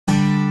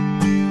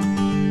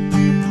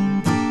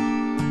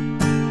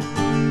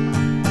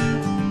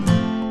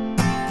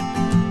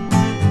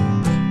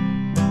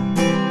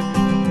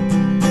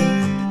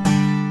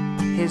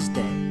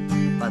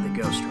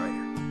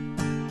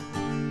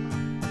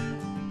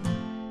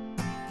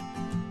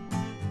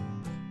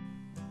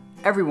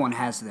Everyone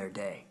has their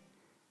day.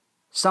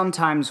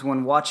 Sometimes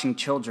when watching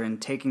children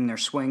taking their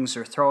swings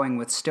or throwing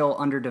with still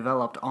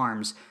underdeveloped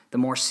arms, the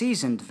more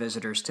seasoned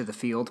visitors to the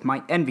field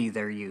might envy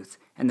their youth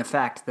and the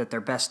fact that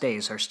their best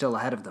days are still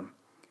ahead of them.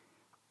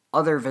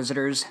 Other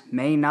visitors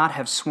may not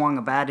have swung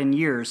a bat in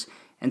years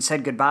and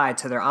said goodbye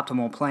to their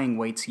optimal playing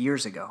weights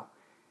years ago.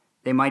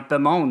 They might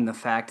bemoan the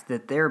fact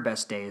that their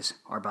best days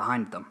are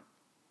behind them.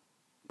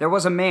 There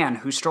was a man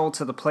who strolled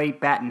to the plate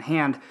bat in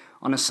hand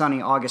on a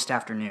sunny August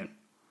afternoon.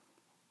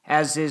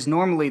 As is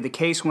normally the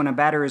case when a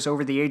batter is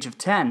over the age of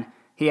 10,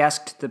 he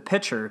asked the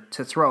pitcher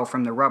to throw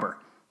from the rubber,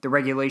 the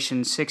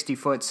regulation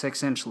 60-foot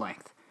 6-inch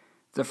length.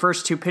 The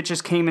first two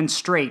pitches came in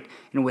straight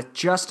and with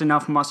just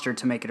enough muster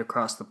to make it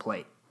across the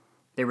plate.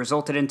 They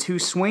resulted in 2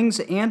 swings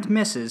and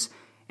misses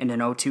and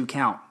an 0-2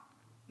 count.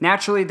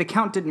 Naturally, the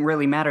count didn't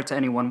really matter to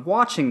anyone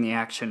watching the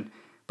action,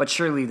 but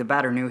surely the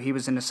batter knew he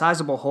was in a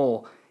sizable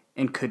hole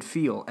and could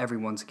feel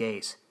everyone's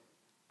gaze.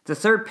 The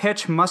third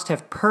pitch must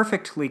have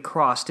perfectly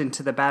crossed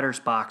into the batter's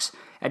box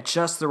at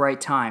just the right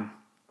time,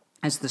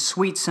 as the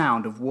sweet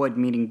sound of wood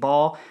meeting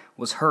ball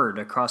was heard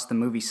across the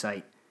movie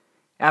site.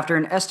 After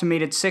an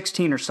estimated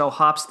 16 or so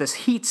hops, this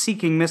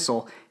heat-seeking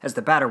missile, as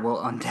the batter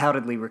will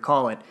undoubtedly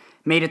recall it,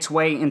 made its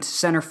way into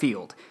center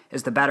field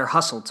as the batter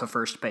hustled to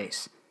first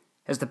base.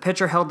 As the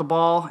pitcher held the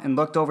ball and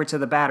looked over to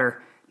the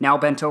batter, now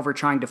bent over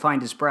trying to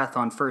find his breath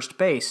on first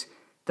base,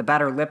 the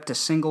batter lipped a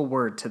single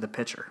word to the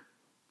pitcher: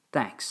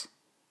 "Thanks."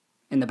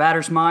 In the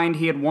batter's mind,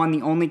 he had won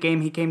the only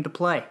game he came to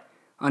play.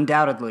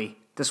 Undoubtedly,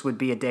 this would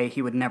be a day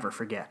he would never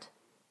forget.